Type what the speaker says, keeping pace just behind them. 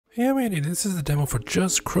Hey matey, this is the demo for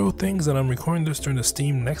Just Crow Things, and I'm recording this during the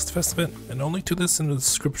Steam Next Fest event, and I'll link to this in the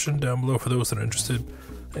description down below for those that are interested.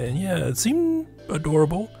 And yeah, it seemed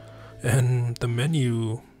adorable, and the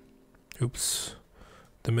menu,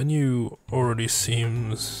 the menu already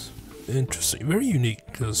seems interesting, very unique,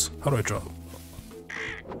 because how do I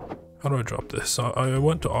drop this? I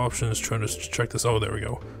went to options trying to check this. Oh, there we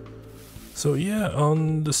go. So yeah,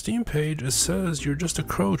 on the Steam page it says you're just a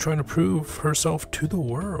crow trying to prove herself to the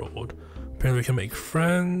world. Apparently we can make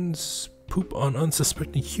friends, poop on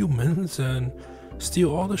unsuspecting humans, and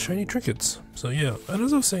steal all the shiny trinkets. So yeah, and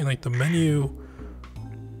as I was saying, like the menu,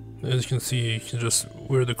 as you can see, you can just,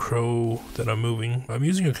 we're the crow that I'm moving. I'm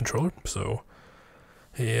using a controller, so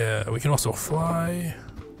yeah, we can also fly.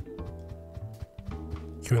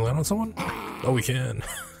 Can we land on someone? Oh, we can.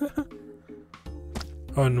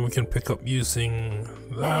 Oh, and we can pick up using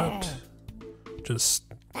that. Just,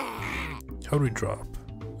 how do we drop?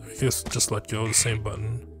 I guess just let go, the same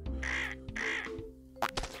button.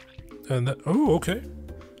 And that, oh, okay.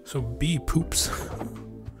 So B poops.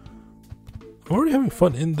 I'm already having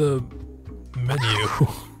fun in the menu.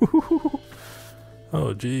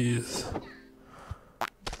 Oh, jeez.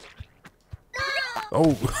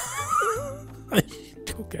 Oh.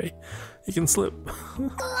 Okay, you can slip.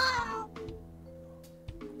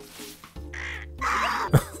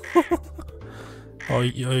 Oh,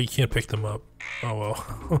 you can't pick them up. Oh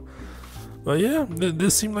well. But yeah,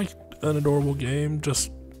 this seemed like an adorable game,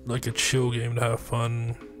 just like a chill game to have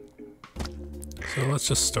fun. So let's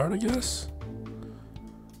just start, I guess.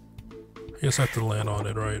 I guess I have to land on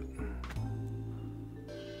it, right?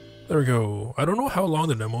 There we go. I don't know how long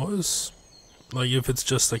the demo is. Like if it's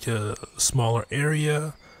just like a smaller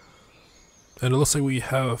area. And it looks like we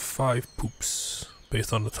have 5 poops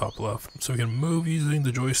based on the top left. So we can move using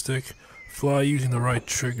the joystick, fly using the right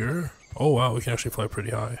trigger. Oh wow, we can actually fly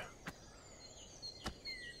pretty high.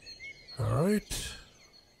 Alright.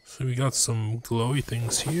 So we got some glowy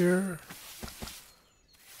things here.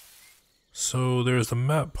 So there's the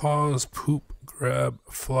map, pause, poop, grab,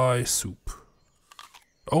 fly, soup.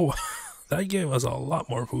 Oh, that gave us a lot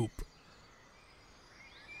more poop.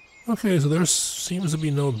 Okay, so there seems to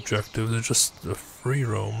be no objective, it's just a free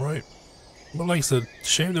roam, right? But like I said,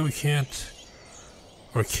 shame that we can't,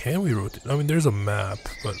 or can we rotate? I mean, there's a map,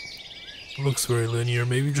 but it looks very linear,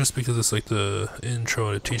 maybe just because it's like the intro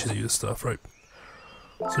and it teaches you this stuff, right?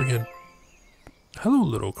 So again, hello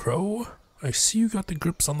little crow, I see you got the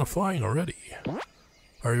grips on the flying already.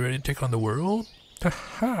 Are you ready to take on the world?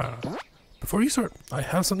 Haha! Before you start, I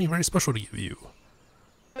have something very special to give you.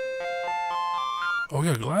 Oh, we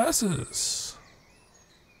got glasses.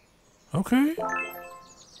 Okay.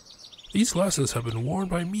 These glasses have been worn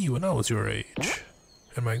by me when I was your age.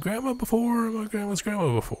 And my grandma before, and my grandma's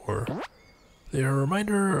grandma before. They are a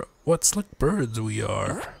reminder what slick birds we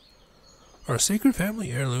are. Our sacred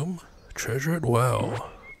family heirloom, treasure it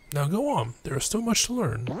well. Now go on, there is still much to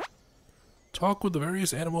learn. Talk with the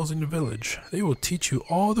various animals in the village. They will teach you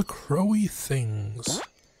all the crowy things.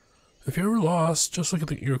 If you're ever lost, just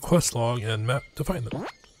look at your quest log and map to find them.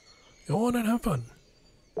 Go on and have fun.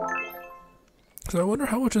 So I wonder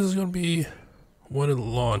how much this is going to be when it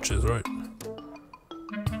launches, right?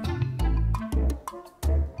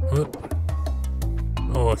 What?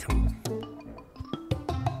 Oh, I can...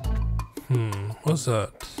 what's that?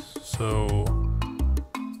 So...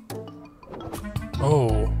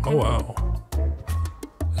 Oh wow.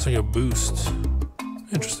 It's like a boost.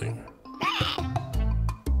 Interesting.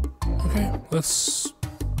 Okay, let's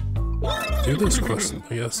do this quest,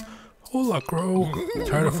 I guess. Hola, crow.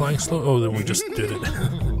 Tired of flying slow? Oh, then we just did it.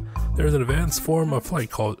 There's an advanced form of flight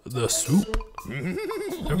called the swoop.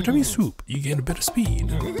 Every time you swoop, you gain a bit of speed.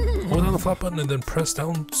 Hold down the flat button and then press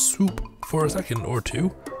down swoop for a second or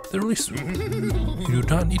two, then release swoop. You do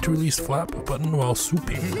not need to release flap button while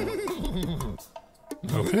swooping.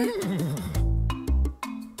 Okay.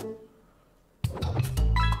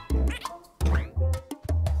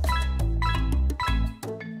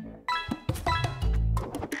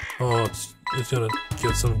 Oh, it's gonna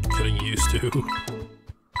get some getting used to.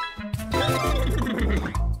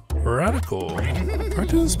 Radical.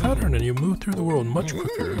 Practice this pattern and you move through the world much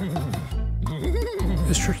quicker.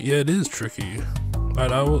 It's tricky. Yeah, it is tricky.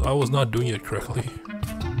 I was not doing it correctly.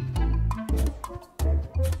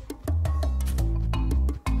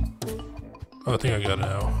 Oh, I think I got it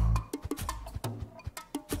now.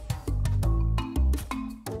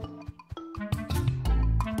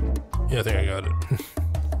 Yeah, I think I got it.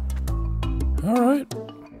 Alright.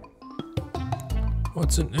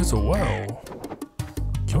 What's in? It's a well.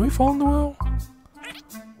 Can we fall in the well?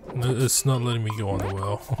 It's not letting me go on the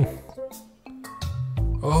well.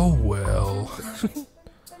 Oh well.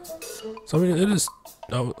 So I mean, it is.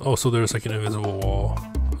 Oh, so there's like an invisible wall.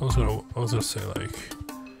 I was gonna say like,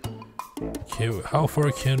 how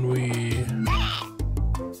far can we?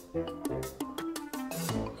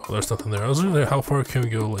 Oh, there's nothing there. I was wondering how far can we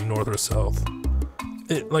go, like north or south?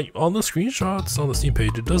 It, like on the screenshots on the Steam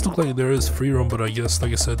page, it does look like there is free roam, but I guess,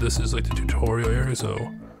 like I said, this is like the tutorial area, so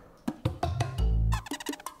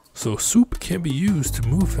soup can be used to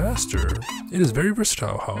move faster. It is very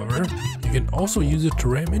versatile, however. You can also use it to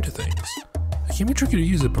ram into things. It can be tricky to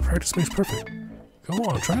use it, but practice makes perfect. Go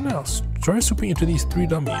on, try now. Try swooping into these 3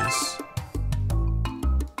 dummies.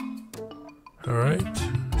 Alright,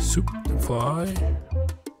 soup to fly.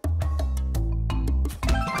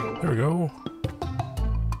 There we go.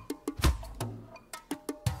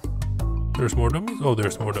 There's more dummies? Oh,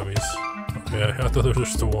 there's more dummies. Okay, I thought there was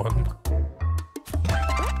just the one.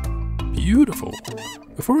 Beautiful.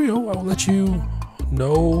 Before we go, I will let you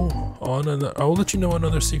know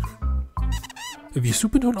another secret. If you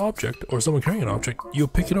swoop into an object or someone carrying an object, you'll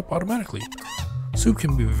pick it up automatically. Swoop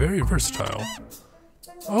can be very versatile.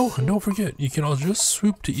 Oh, and don't forget, you can also just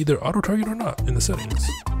swoop to either auto target or not in the settings.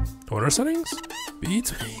 What are settings?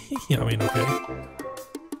 Beats? Yeah, I mean, okay.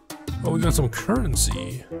 Oh, we got some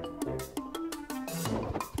currency.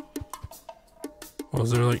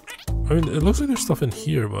 Was there like, I mean, it looks like there's stuff in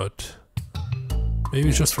here, but maybe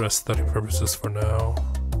it's just for aesthetic purposes for now.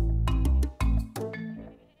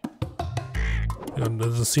 It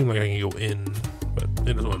doesn't seem like I can go in, but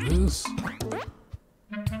it is what it is.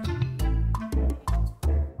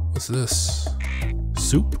 What's this?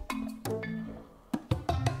 Soup?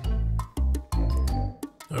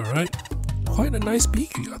 Alright. Quite a nice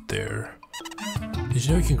beak you got there. Did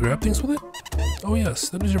you know you can grab things with it? Oh yes,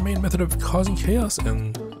 that is your main method of causing chaos,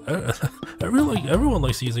 and everyone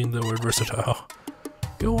likes using the word versatile.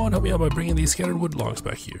 Go on, help me out by bringing these scattered wood logs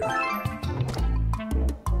back here.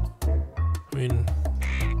 I mean...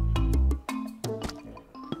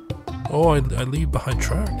 Oh, I leave behind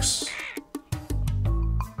tracks.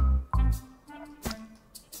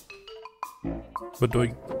 But do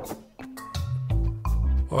I...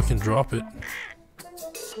 Oh, I can drop it.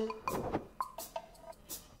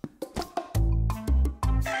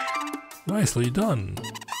 Nicely done.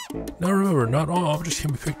 Now remember, not all objects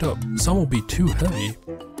can be picked up. Some will be too heavy.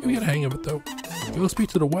 You'll get a hang of it though. Go speak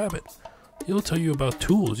to the wabbit. He'll tell you about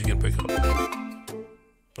tools you can pick up.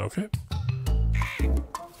 Okay.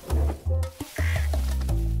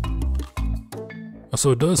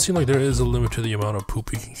 So it does seem like there is a limit to the amount of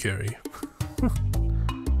poop you can carry.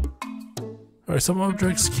 Alright, some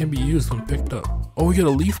objects can be used when picked up. Oh, we get a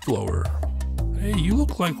leaf blower. Hey, you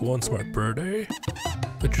look like one smart bird, eh?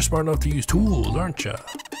 But you're smart enough to use tools, aren't ya?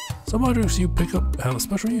 Some objects you pick up have a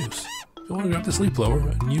special use. You'll want to grab this leaf blower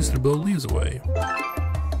and use it to blow leaves away.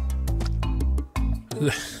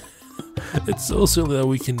 It's so silly that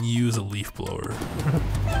we can use a leaf blower.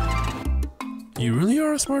 You really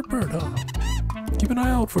are a smart bird, huh? Keep an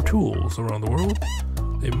eye out for tools around the world.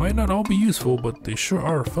 They might not all be useful, but they sure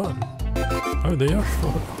are fun. Oh, they are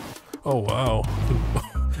fun. Oh, wow.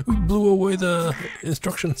 We blew away the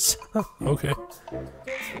instructions. Okay.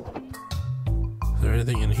 Is there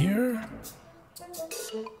anything in here?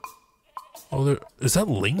 Oh, there... Is that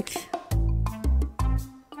Link?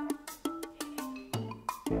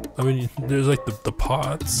 I mean, there's like the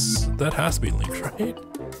pots. That has to be Link, right?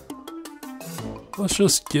 Let's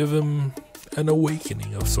just give him an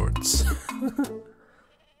awakening of sorts.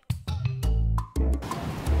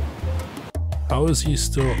 How is he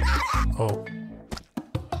still... Oh.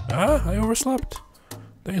 Ah, I overslept.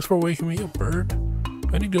 Thanks for waking me up, bird.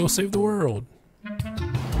 I need to go save the world.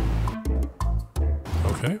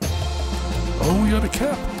 Okay. Oh, we got a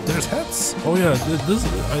cap. There's hats. Oh yeah,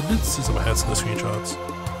 I did see some hats in the screenshots.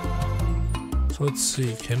 So let's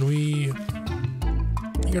see, can we...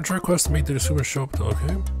 You can try quest to make the super show up,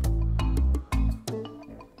 okay.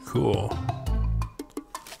 Cool.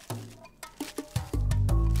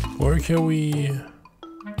 Where can we...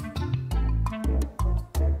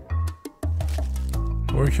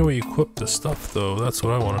 Where can we equip the stuff though? That's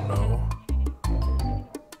what I want to know.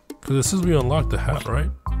 Because it says we unlocked the hat,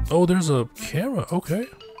 right? Oh, there's a camera. Okay.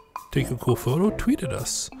 Take a cool photo, tweet at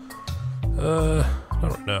us. Not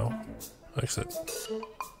right now. Exit.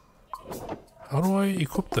 How do I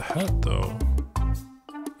equip the hat though?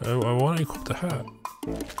 I want to equip the hat.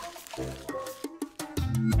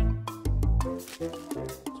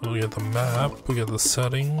 So we got the map, we got the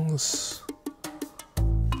settings.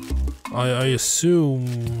 I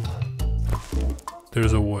assume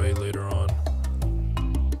there's a way later on.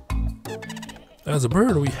 As a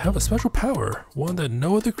bird, we have a special power, one that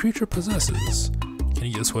no other creature possesses. Can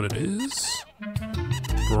you guess what it is?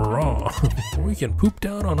 Wrong. We can poop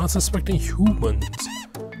down on unsuspecting humans.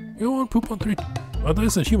 You want to poop on 3... Oh,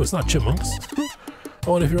 those are humans, not chipmunks.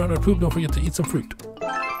 Oh, and if you're on a poop, don't forget to eat some fruit.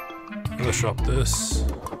 Let's drop this.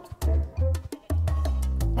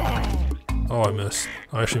 Oh, I missed.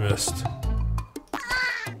 I actually missed.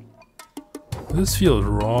 This feels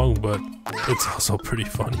wrong, but it's also pretty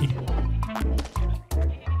funny.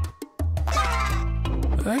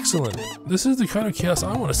 Excellent. This is the kind of chaos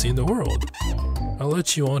I want to see in the world. I'll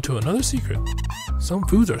let you on to another secret. Some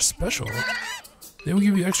foods are special. They will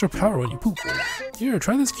give you extra power when you poop. Here,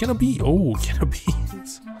 try this can of beans. Oh, can of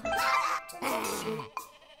beans.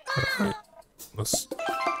 Alright. Let's...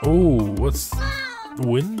 Oh, what's...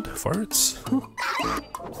 Wind? Farts?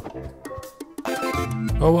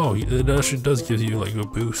 Oh wow, it actually does give you like a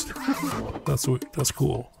boost. That's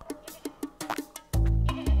cool.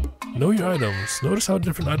 Know your items. Notice how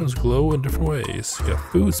different items glow in different ways. You got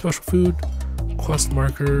food, special food, quest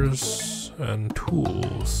markers, and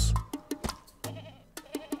tools.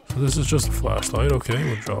 So this is just a flashlight. Okay,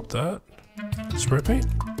 we'll drop that. Spray paint.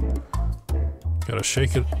 Gotta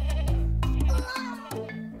shake it.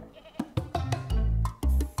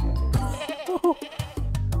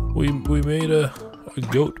 we made a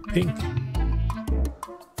goat pink.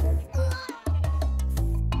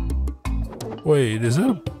 Wait, is that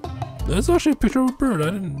a... That's actually a picture of a bird. I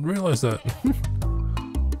didn't realize that.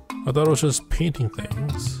 I thought it was just painting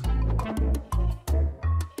things.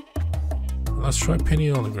 Let's try painting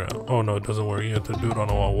it on the ground. Oh no, it doesn't work. You have to do it on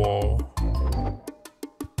a wall.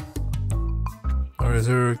 Alright, is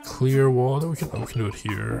there a clear wall that we can... Oh, we can do it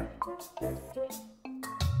here.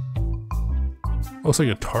 Oh, it's like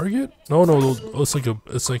a target? No, no, it's like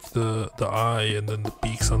the eye and then the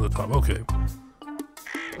beak's on the top. Okay.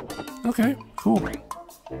 Okay, cool.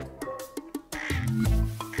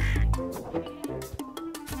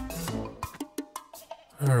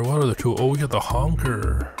 Alright, what other tool? Oh, we got the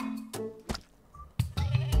honker.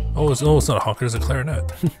 Oh, it's not a honker, it's a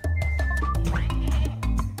clarinet.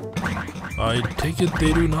 I take it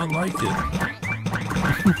they do not like it.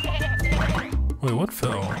 Wait, what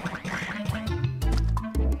fell?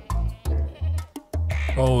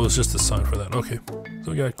 Oh, it's just a sign for that. Okay.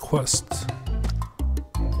 So we got quests.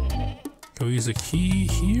 Can we use a key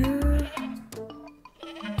here?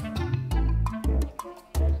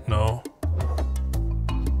 No.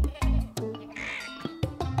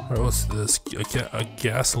 Alright, what's this? A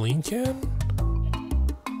gasoline can?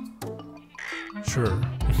 Sure.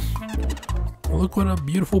 Look what a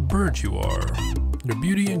beautiful bird you are. Your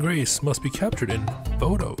beauty and grace must be captured in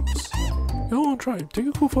photos. Go on, try it. Take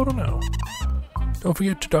a cool photo now. Don't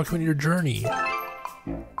forget to document your journey.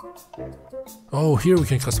 Oh, here we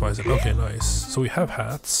can customize it. Okay, nice. So we have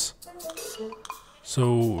hats.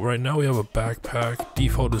 So right now we have a backpack.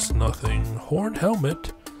 Default is nothing. Horned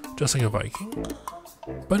helmet, just like a Viking.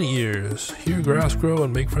 Bunny ears. Hear grass grow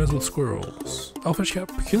and make friends with squirrels. Elfish cap.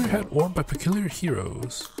 Peculiar hat worn by peculiar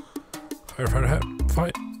heroes. Firefighter hat.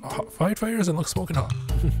 Fight fires and look smoking hot.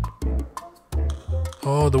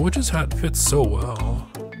 Oh, the witch's hat fits so well.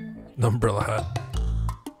 The umbrella hat.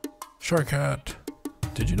 Shark hat.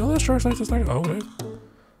 Did you know that sharks like this thing? Oh, okay.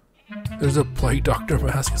 There's a plague doctor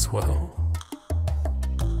mask as well.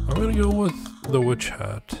 I'm gonna go with the witch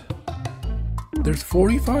hat. There's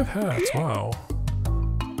 45 hats, wow.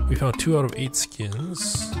 We found 2 out of 8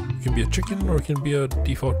 skins. It can be a chicken or it can be a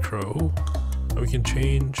default crow. And we can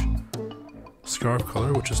change scarf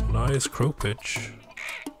color, which is nice. Crow pitch.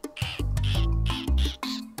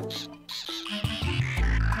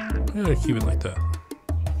 I'm gonna keep it like that.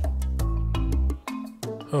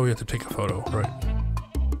 Oh, we have to take a photo, right.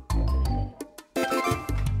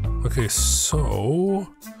 Okay, so...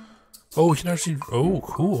 Oh, we can actually... Oh,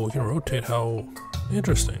 cool, we can rotate how...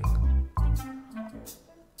 Interesting.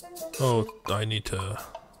 Oh, I need to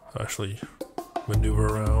actually maneuver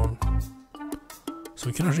around. So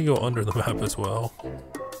we can actually go under the map as well.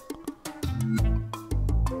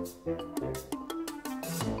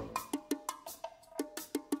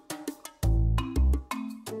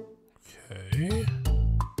 Okay.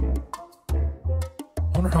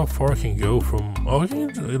 I wonder how far I can go from... Oh, it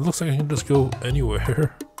looks like I can just go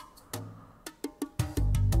anywhere.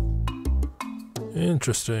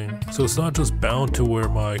 Interesting. So it's not just bound to where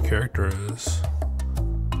my character is.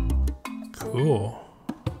 Cool.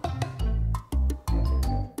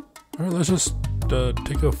 Alright, let's just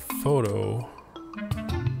take a photo.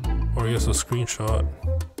 Or I guess a screenshot.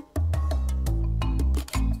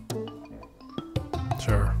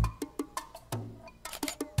 Sure.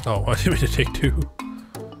 Oh, I didn't mean to take 2.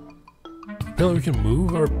 Apparently we can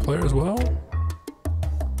move our player as well?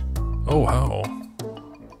 Oh, how?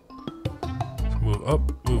 move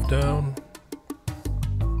up, move down.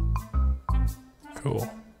 Cool.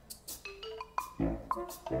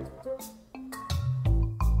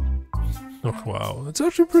 Oh wow, it's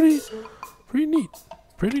actually pretty neat.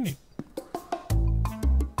 Pretty neat.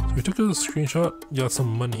 So we took a screenshot, got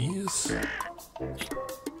some monies.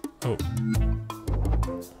 Oh.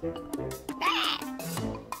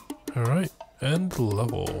 Alright, end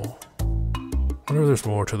level. Wonder if there's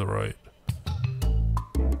more to the right.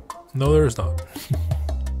 No, there is not.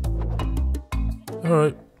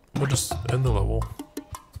 Alright, we'll just end the level.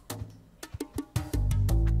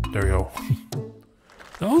 There we go.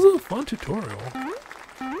 That was a fun tutorial.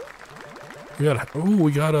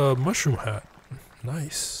 We got a mushroom hat.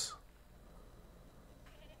 Nice.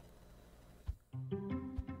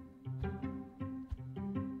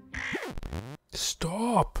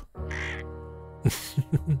 Stop.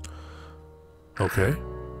 Okay.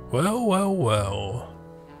 Well.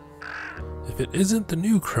 If it isn't the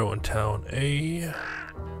new crow in town, eh?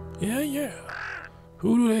 Yeah.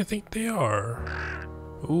 Who do they think they are?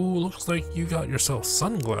 Ooh, looks like you got yourself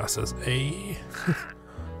sunglasses, eh?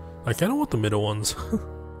 I kinda want the middle ones.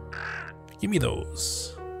 Give me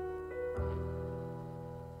those.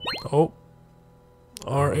 Oh.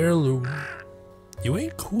 Our heirloom. You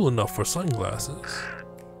ain't cool enough for sunglasses.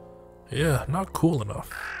 Yeah, not cool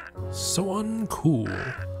enough. So uncool.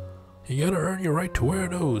 You gotta earn your right to wear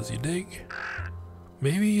those, you dig?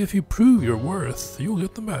 Maybe if you prove your worth, you'll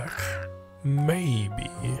get them back. Maybe.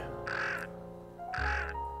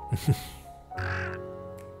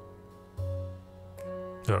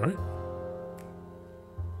 Alright.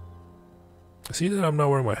 See that I'm not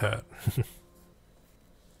wearing my hat.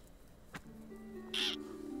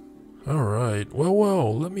 Alright,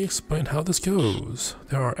 well, let me explain how this goes.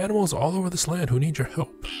 There are animals all over this land who need your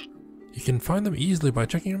help. You can find them easily by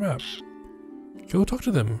checking your map. Go talk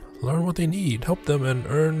to them, learn what they need, help them, and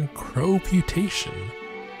earn Crow-putation.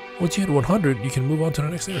 Once you hit 100, you can move on to the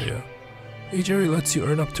next area. Each area lets you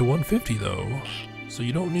earn up to 150 though, so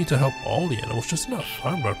you don't need to help all the animals, just enough.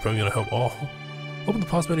 I'm not probably gonna help all. Open the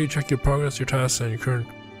pause menu to check your progress, your tasks, and your current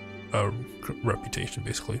reputation,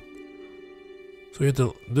 basically. So we have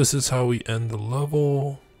to, this is how we end the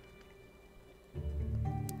level.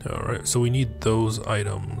 Alright, so we need those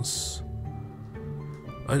items.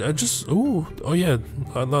 I just, oh yeah,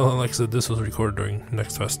 like I said, this was recorded during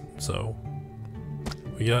Next Fest, so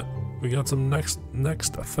we got some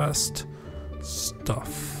Next Fest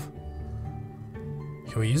stuff.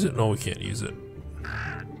 Can we use it? No, we can't use it.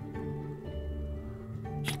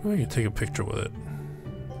 We can take a picture with it.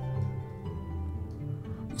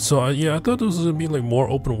 So yeah, I thought this was gonna be like more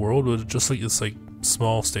open world, but just like it's like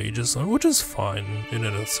small stages, which is fine in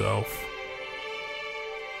and of itself.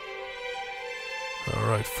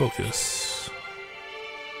 Alright, focus.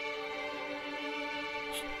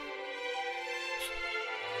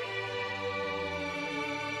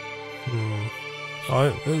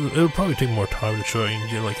 It'll probably take more time to show you and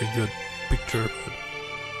get like a good picture, but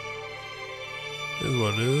it is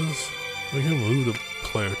what it is. We can move the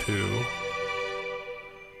player too.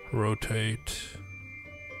 Rotate.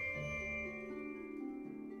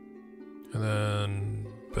 And then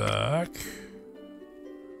back.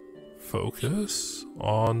 Focus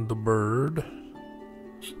on the bird.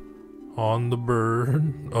 On the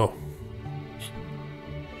bird. Oh.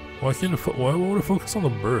 Why won't it focus on the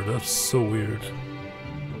bird? That's so weird.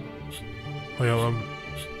 Oh yeah,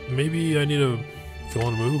 maybe I need to go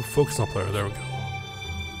on move. Focus on player. There we go.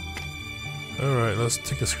 Alright, let's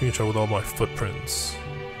take a screenshot with all my footprints.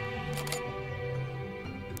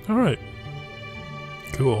 Alright.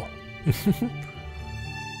 Cool.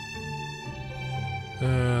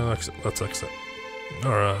 Let's exit.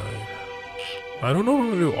 Alright. I don't know if I'm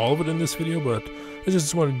gonna do all of it in this video, but I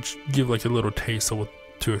just want to give like a little taste of what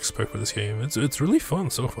to expect for this game. It's really fun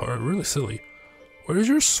so far, really silly. Where's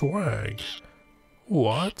your swag?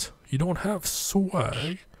 What? You don't have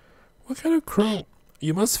swag? What kind of crow?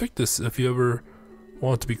 You must fix this if you ever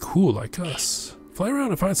want to be cool like us. Fly around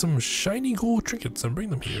and find some shiny gold trinkets and bring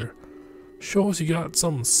them here. Show us you got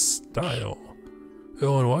some style.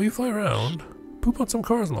 Oh, and while you fly around, poop on some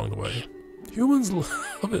cars along the way. Humans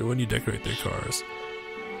love it when you decorate their cars.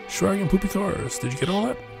 Swag and poopy cars. Did you get all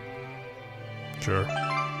that? Sure.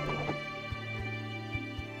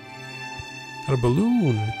 Got a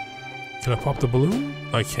balloon. Can I pop the balloon?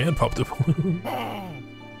 I can pop the balloon.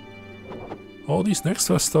 All these Next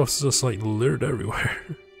Fest stuff's just like littered everywhere.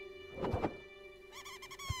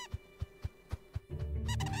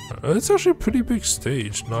 It's actually a pretty big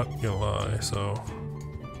stage, not gonna lie, so.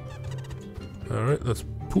 Alright, let's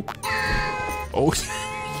poop. Oh,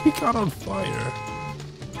 he got on fire.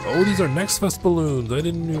 Oh, these are Next Fest balloons. I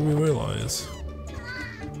didn't even realize.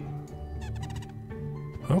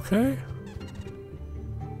 Okay.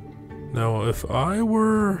 Now, if I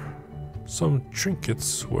were some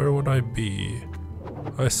trinkets, where would I be?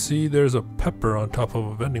 I see there's a pepper on top of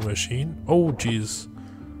a vending machine. Oh, jeez.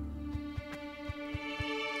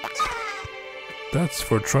 That's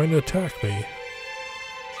for trying to attack me.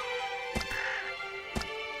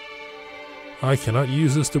 I cannot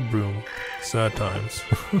use this to broom. Sad times.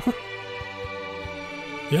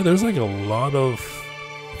 Yeah, there's like a lot of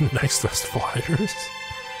Next Fest flyers.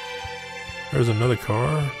 There's another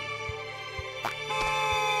car.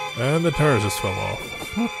 And the tires just fell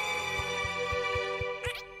off.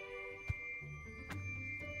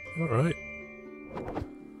 Alright.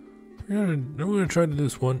 We're gonna try to do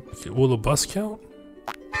this one. Will the bus count?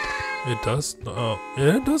 It does? Oh,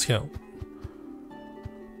 yeah, it does count.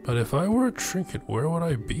 But if I were a trinket, where would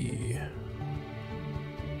I be?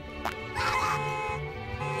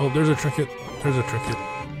 Oh, there's a trinket. There's a trinket.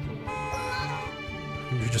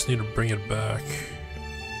 You just need to bring it back.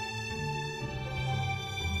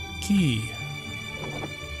 Key.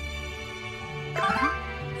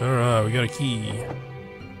 Alright, we got a key.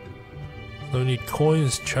 So we need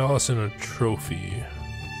coins, chalice, and a trophy.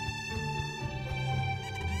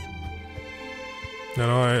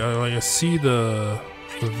 Now I see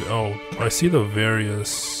I see the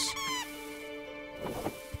various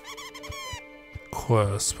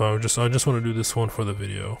quests, but I just want to do this one for the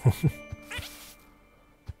video.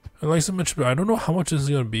 And like I mentioned, I don't know how much this is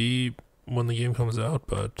gonna be when the game comes out,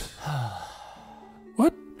 but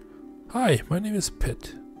what? Hi, my name is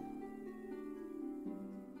Pitt.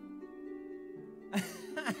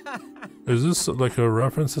 Is this like a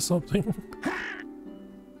reference to something?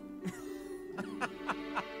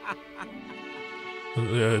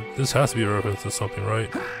 Yeah, this has to be a reference to something, right?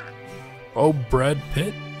 Oh, Brad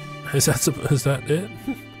Pitt? Is that it?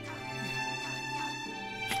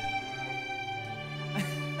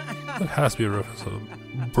 That has to be a reference to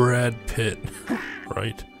Brad Pitt,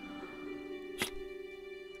 right?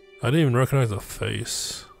 I didn't even recognize the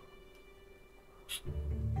face.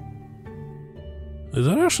 Is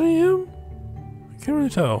that actually him? I can't really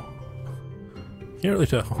tell. Can't really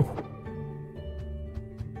tell.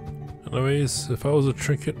 Anyways, if I was a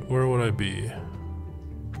trinket, where would I be?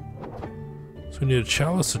 So we need a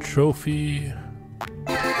chalice, a trophy,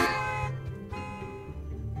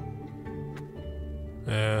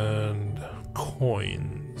 and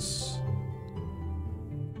coins,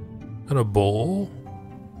 and a bowl.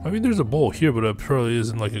 I mean, there's a bowl here, but it probably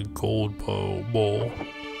isn't like a gold bowl.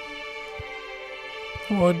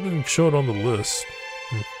 Oh, I didn't show it on the list.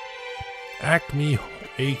 Acme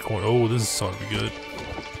acorn. Oh, this is going to be good.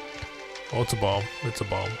 Oh, it's a bomb. It's a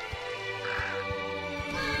bomb.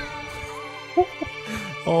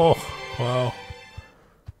 Oh, wow.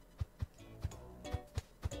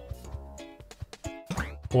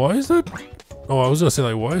 Why is that? Oh, I was gonna say,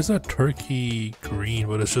 like, why is that turkey green,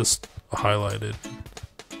 but it's just highlighted?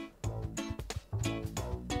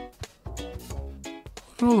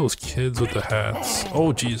 Look at all those kids with the hats.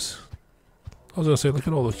 Oh, jeez. I was gonna say, look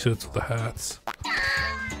at all the kids with the hats.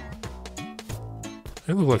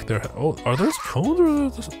 They look like they're. Oh, are those cones or are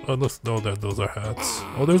those? Oh, no, those are hats.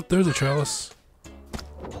 Oh, there's a chalice.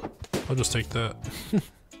 I'll just take that.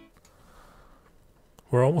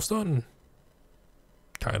 We're almost done.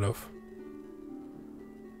 Kind of.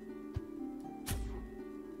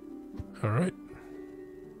 Alright.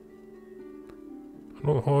 I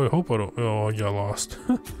hope I don't. Oh, I got lost.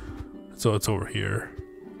 So it's over here.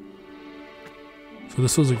 So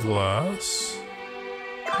this was a glass.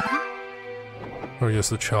 Or I guess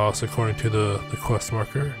the chalice according to the quest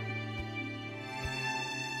marker.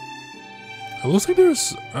 It looks like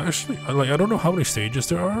there's actually, like, I don't know how many stages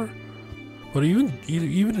there are, but even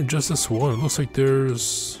in just this one, it looks like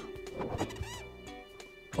there's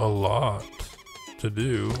a lot to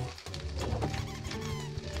do.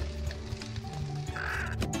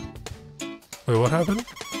 Wait, what happened?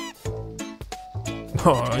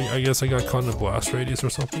 Oh, I guess I got caught in a blast radius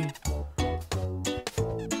or something.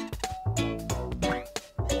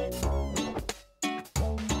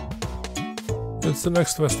 It's the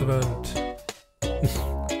Next Fest event.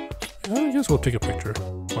 I guess we'll take a picture.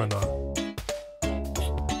 Why not?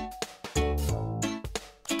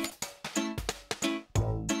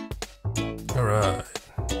 Alright.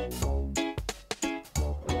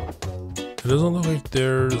 It doesn't look like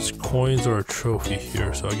there's coins or a trophy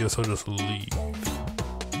here, so I guess I'll just leave.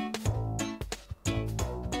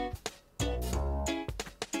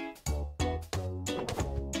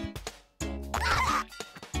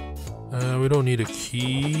 We don't need a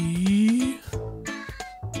key.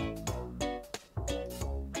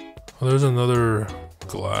 Oh, there's another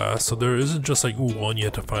glass, so there isn't just like one you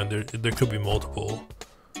have to find. There could be multiple.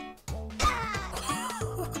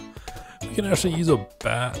 We can actually use a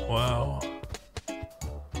bat. Wow.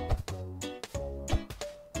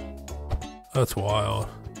 That's wild.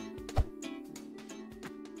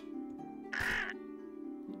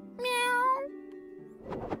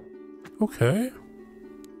 Okay.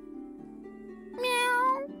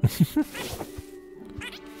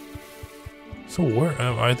 So where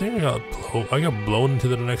am I? I think I got blown into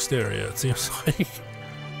the next area, it seems like.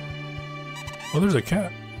 Oh, there's a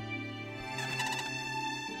cat.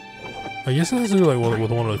 I guess that's like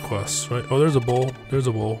with one of the quests, right? Oh, there's a bowl. There's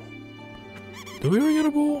a bowl. Did we ever get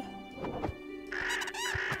a bowl?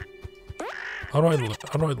 How do I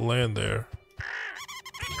land there?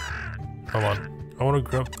 Come on. I want to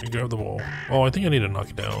grab the bowl. Oh, I think I need to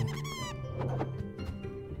knock it down.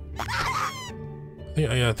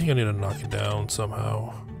 I think I need to knock it down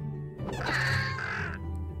somehow.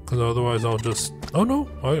 Because otherwise I'll just... Oh no!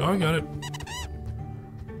 I got it.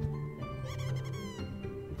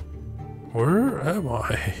 Where am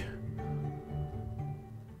I?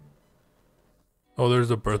 Oh, there's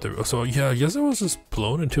the birthday. So yeah, I guess I was just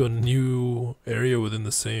blown into a new area within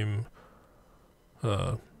the same...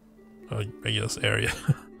 I guess area.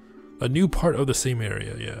 A new part of the same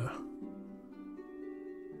area, yeah.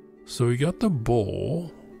 So we got the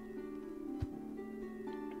bowl.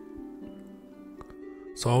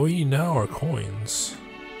 So all we need now are coins.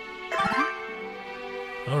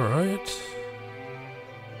 Alright.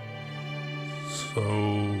 So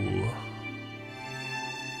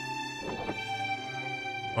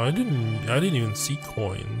I didn't even see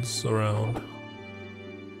coins around.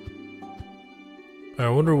 I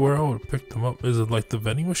wonder where I would pick them up. Is it like the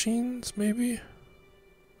vending machines, maybe?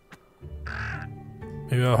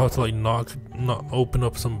 Maybe I'll have to like open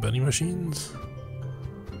up some vending machines.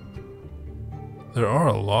 There are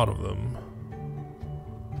a lot of them.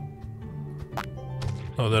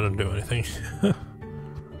 Oh, that didn't do anything.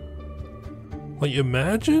 Like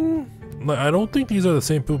imagine, like I don't think these are the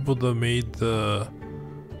same people that made that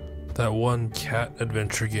one cat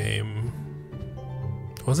adventure game.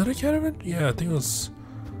 Was it a cat adventure? Yeah, I think it was.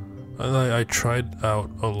 I tried out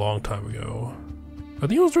a long time ago. I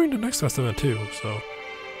think it was during the next fest event too. So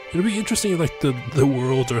it'll be interesting if like the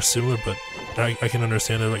worlds are similar, but I can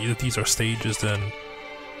understand that like if these are stages, then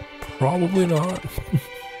probably not.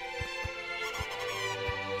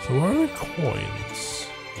 So where are the coins?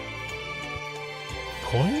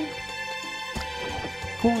 Coin?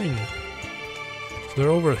 Coin! So they're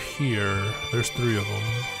over here. There's 3 of them.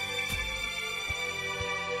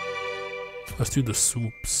 Let's do the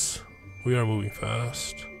soups. We are moving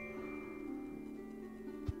fast.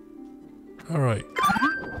 Alright.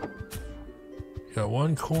 Got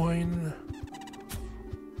 1 coin.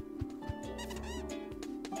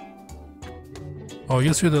 Oh, I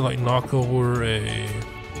guess we had to like knock over a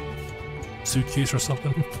suitcase or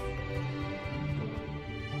something.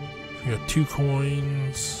 We got 2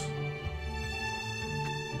 coins.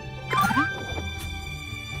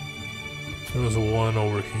 There was 1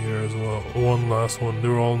 over here as well. 1 last one. They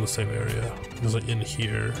were all in the same area. It was like in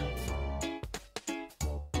here.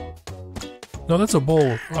 No, that's a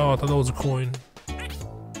bowl. Oh, I thought that was a coin.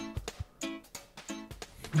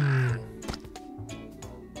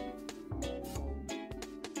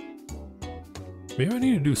 Maybe I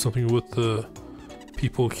need to do something with the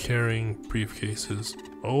people carrying briefcases.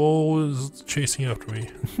 Oh, it's chasing after me.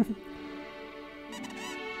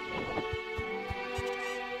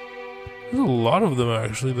 There's a lot of them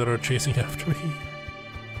actually that are chasing after me.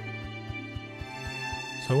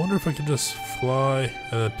 So I wonder if I could just fly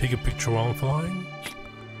and take a picture while I'm flying.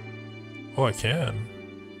 Oh, I can.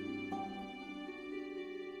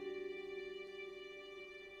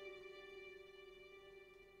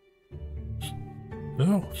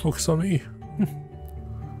 No, focus on me.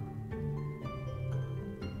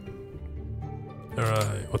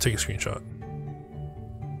 Alright, I'll take a screenshot.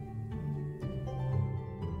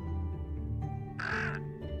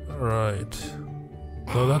 Alright.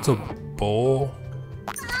 No, that's a bowl.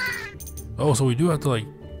 Oh, so we do have to like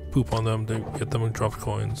poop on them to get them and drop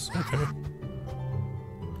coins. Okay.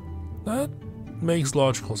 That makes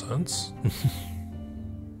logical sense.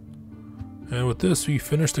 And with this, we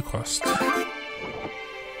finish the quest.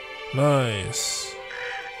 Nice.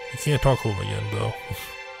 You can't talk to him again, though.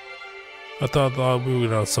 I thought we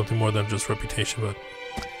would have something more than just reputation, but...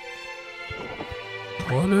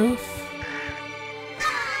 What if...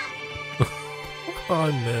 Oh,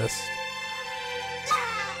 I missed.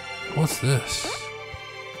 What's this?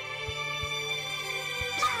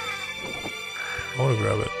 I want to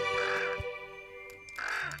grab it.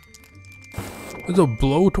 There's a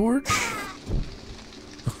blowtorch?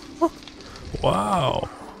 Wow.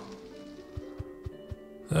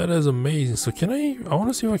 That is amazing. So can I want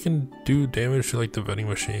to see if I can do damage to like the vending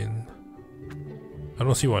machine. I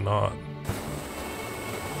don't see why not.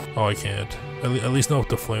 Oh, I can't. At least not with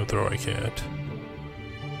the flamethrower, I can't.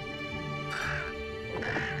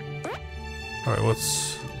 Alright,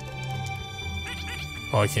 what's...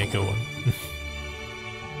 Oh, I can't go in.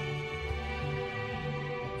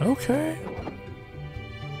 Okay.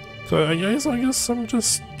 So I guess I'm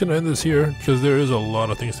just gonna end this here, because there is a lot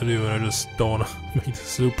of things to do, and I just don't want to make it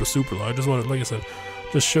super long. I just want to, like I said,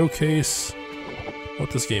 just showcase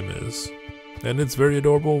what this game is. And it's very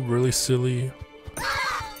adorable, really silly.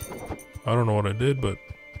 I don't know what I did, but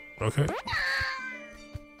okay.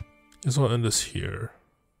 Just want to end this here.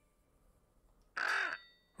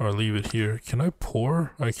 Or leave it here. Can I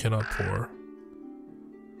pour? I cannot pour.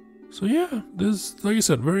 So yeah, this, like I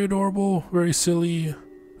said, very adorable, very silly.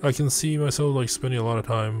 I can see myself like spending a lot of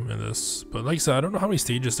time in this, but like I said, I don't know how many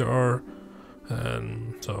stages there are,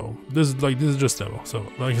 and so this is just demo. So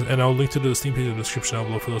like, and I'll link to the Steam page in the description down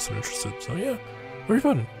below for those who are interested. So yeah, very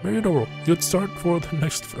fun, very adorable. Good start for the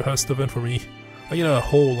next fast event for me. I get a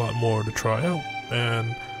whole lot more to try out,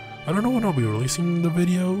 and I don't know when I'll be releasing the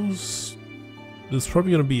videos. There's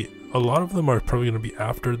probably gonna be a lot of them are probably gonna be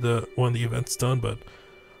after when the event's done, but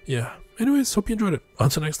yeah. Anyways, hope you enjoyed it.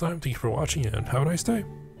 Until next time, thank you for watching and have a nice day.